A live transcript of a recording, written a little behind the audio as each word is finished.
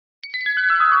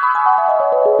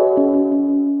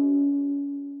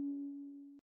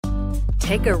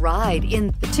Take a ride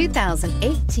in the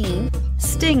 2018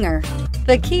 Stinger.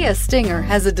 The Kia Stinger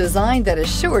has a design that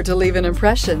is sure to leave an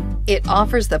impression. It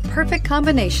offers the perfect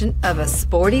combination of a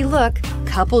sporty look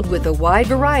coupled with a wide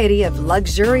variety of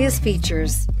luxurious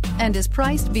features and is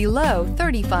priced below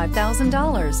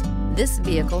 $35,000. This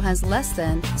vehicle has less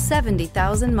than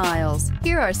 70,000 miles.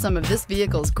 Here are some of this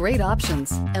vehicle's great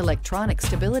options: electronic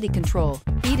stability control,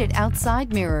 heated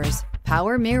outside mirrors,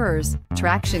 power mirrors,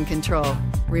 traction control,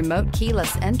 remote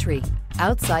keyless entry,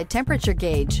 outside temperature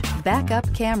gauge,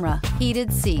 backup camera,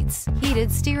 heated seats, heated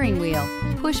steering wheel,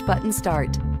 push button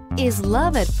start. Is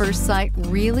love at first sight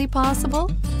really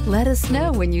possible? Let us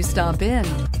know when you stop in.